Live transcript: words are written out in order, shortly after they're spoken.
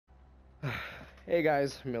Hey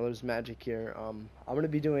guys, Miller's Magic here. I'm gonna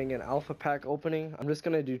be doing an alpha pack opening. I'm just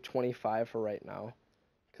gonna do 25 for right now,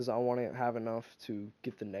 because I want to have enough to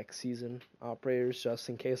get the next season operators, just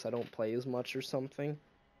in case I don't play as much or something.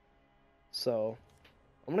 So,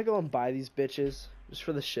 I'm gonna go and buy these bitches, just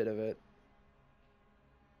for the shit of it.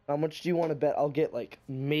 How much do you want to bet I'll get, like,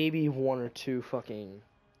 maybe one or two fucking,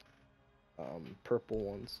 purple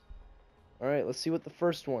ones? Alright, let's see what the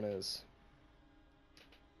first one is.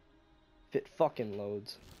 If it fucking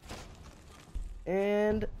loads.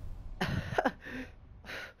 And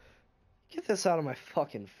get this out of my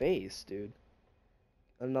fucking face, dude.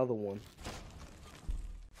 Another one.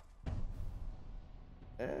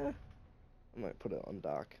 I might put it on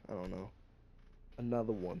dock. I don't know.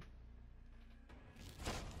 Another one.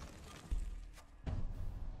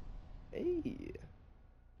 Hey.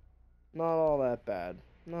 Not all that bad.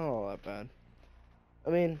 Not all that bad.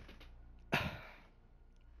 I mean,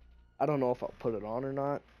 I don't know if I'll put it on or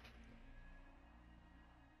not.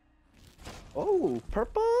 Oh,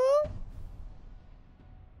 purple?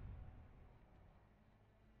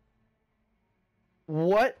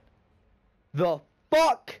 What the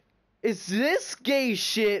fuck is this gay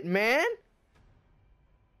shit, man?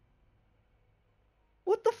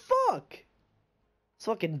 What the fuck? It's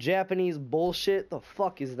fucking Japanese bullshit. The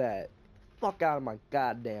fuck is that? Fuck out of my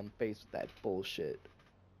goddamn face with that bullshit.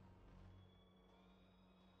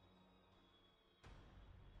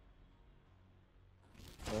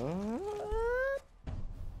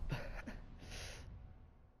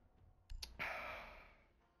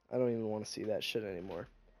 I don't even want to see that shit anymore.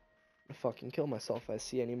 I'm gonna fucking kill myself if I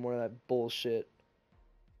see any more of that bullshit.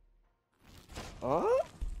 Huh?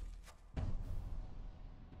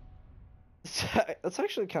 That's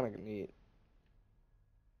actually kind of neat.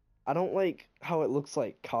 I don't like how it looks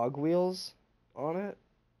like cogwheels on it.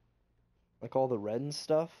 Like all the red and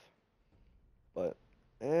stuff. But,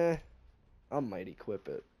 I might equip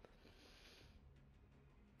it.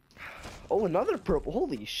 Oh, another purple.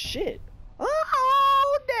 Holy shit.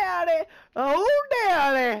 Oh, daddy. Oh,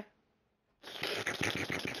 daddy.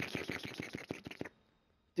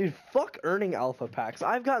 Dude, fuck earning alpha packs.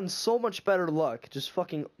 I've gotten so much better luck just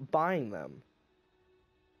fucking buying them.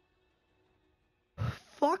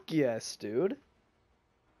 Fuck yes, dude.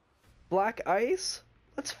 Black ice?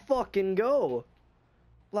 Let's fucking go.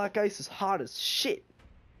 Black ice is hot as shit.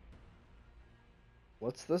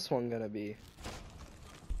 What's this one gonna be?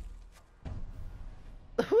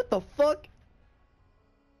 What the fuck?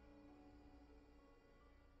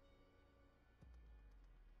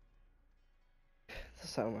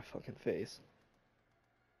 This out of my fucking face.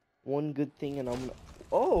 One good thing and I'm gonna...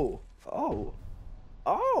 Oh! Oh!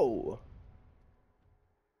 Oh!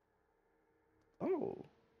 Oh!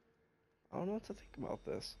 I don't know what to think about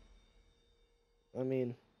this. I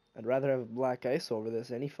mean, I'd rather have black ice over this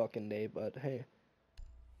any fucking day, but hey.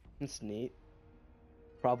 It's neat.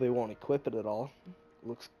 Probably won't equip it at all. It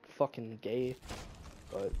looks fucking gay,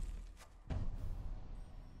 but...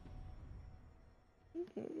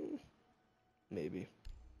 maybe.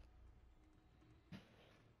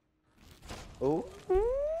 Oh.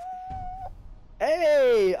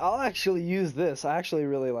 Hey! I'll actually use this. I actually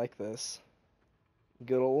really like this.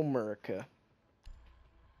 Good old America.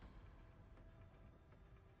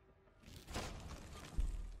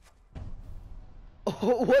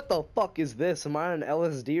 Oh, what the fuck is this? Am I on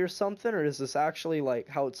LSD or something? Or is this actually like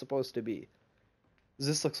how it's supposed to be?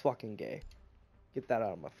 This looks fucking gay. Get that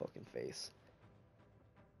out of my fucking face.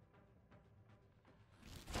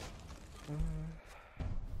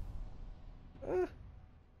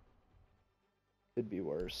 Could be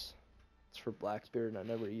worse. It's for Blackbeard, and I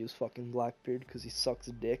never use fucking Blackbeard because he sucks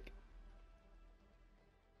dick.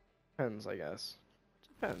 Depends, I guess.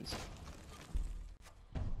 Depends.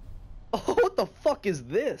 Oh, what the fuck is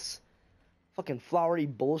this? Fucking flowery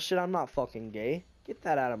bullshit. I'm not fucking gay. Get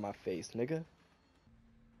that out of my face, nigga.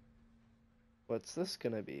 What's this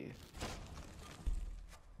gonna be?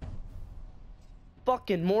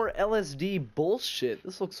 Fucking more LSD bullshit.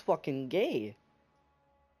 This looks fucking gay.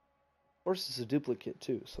 Of course it's a duplicate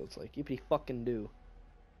too, so it's like, yippee fucking do.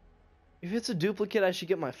 If it's a duplicate, I should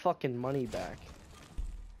get my fucking money back.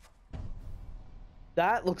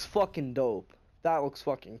 That looks fucking dope. That looks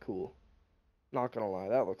fucking cool. Not gonna lie,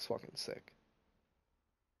 that looks fucking sick.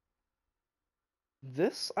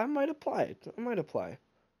 This, I might apply it. I might apply.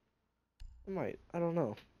 I might. I don't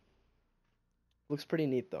know. Looks pretty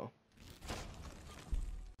neat though.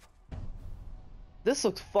 This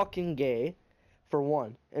looks fucking gay, for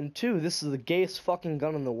one. And two, this is the gayest fucking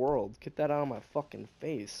gun in the world. Get that out of my fucking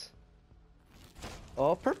face.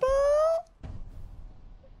 Oh, purple!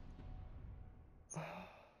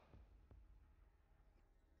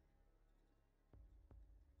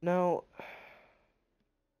 Now,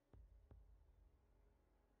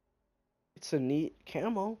 it's a neat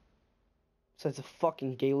camo. Besides the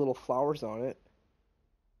fucking gay little flowers on it.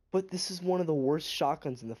 But this is one of the worst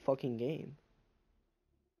shotguns in the fucking game.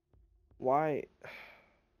 Why?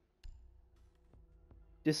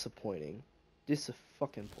 Disappointing.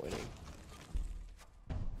 Dis-fucking-pointing.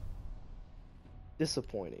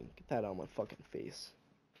 Disappointing. Get that out of my fucking face.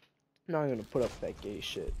 I'm not gonna put up that gay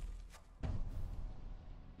shit.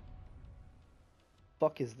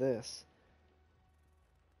 Fuck is this?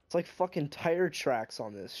 It's like fucking tire tracks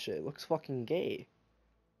on this shit. It looks fucking gay.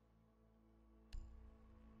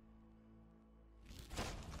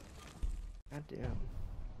 God damn.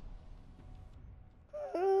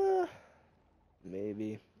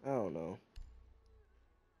 Maybe. I don't know.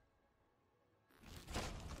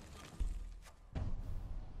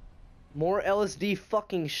 More LSD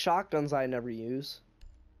fucking shotguns I never use.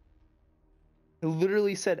 It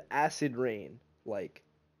literally said acid rain. Like.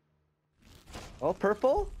 Oh,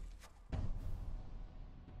 purple?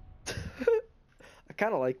 I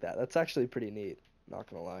kind of like that. That's actually pretty neat. Not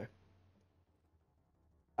gonna lie.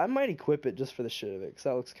 I might equip it just for the shit of it, because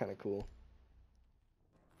that looks kind of cool.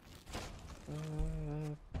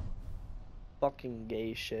 Fucking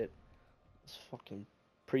gay shit. This fucking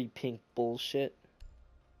pretty pink bullshit.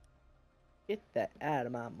 Get that out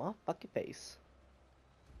of my motherfucking face.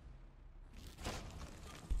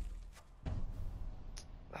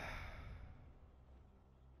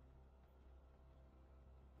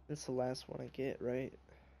 That's the last one I get, right?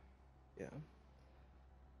 Yeah.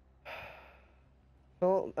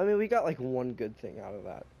 Well, I mean, we got like one good thing out of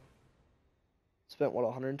that. Spent what,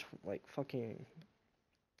 100, like fucking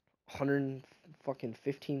 100 fucking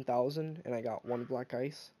 15,000, and I got one black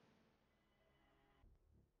ice.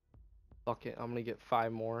 Fuck it, I'm gonna get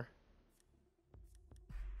 5 more.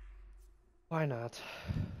 Why not?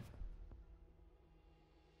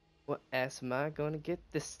 What ass am I gonna get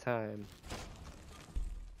this time?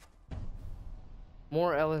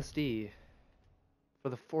 More LSD for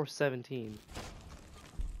the 417.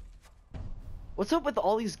 What's up with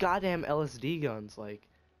all these goddamn LSD guns? Like,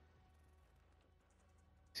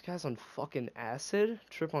 these guys on fucking acid?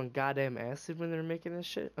 Trip on goddamn acid when they're making this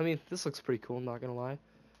shit? I mean, this looks pretty cool, not gonna lie.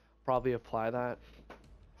 Probably apply that.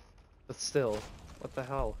 But still, what the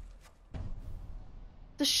hell?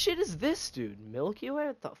 The shit is this, dude? Milky Way?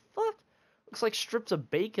 What the fuck? Looks like strips of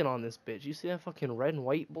bacon on this bitch. You see that fucking red and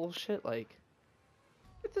white bullshit? Like,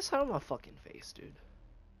 get this out of my fucking face, dude.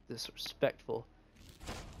 Disrespectful.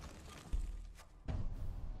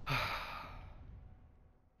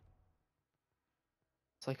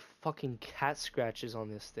 It's like fucking cat scratches on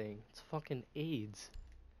this thing. It's fucking AIDS.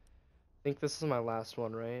 I think this is my last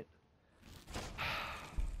one, right?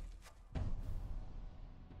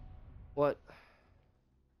 What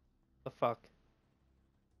the fuck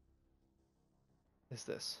is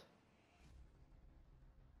this?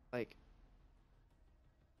 Like,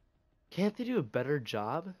 can't they do a better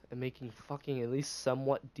job at making fucking at least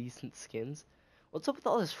somewhat decent skins? What's up with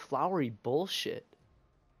all this flowery bullshit?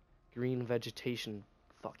 Green vegetation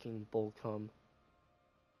fucking bullcum.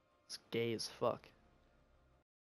 It's gay as fuck.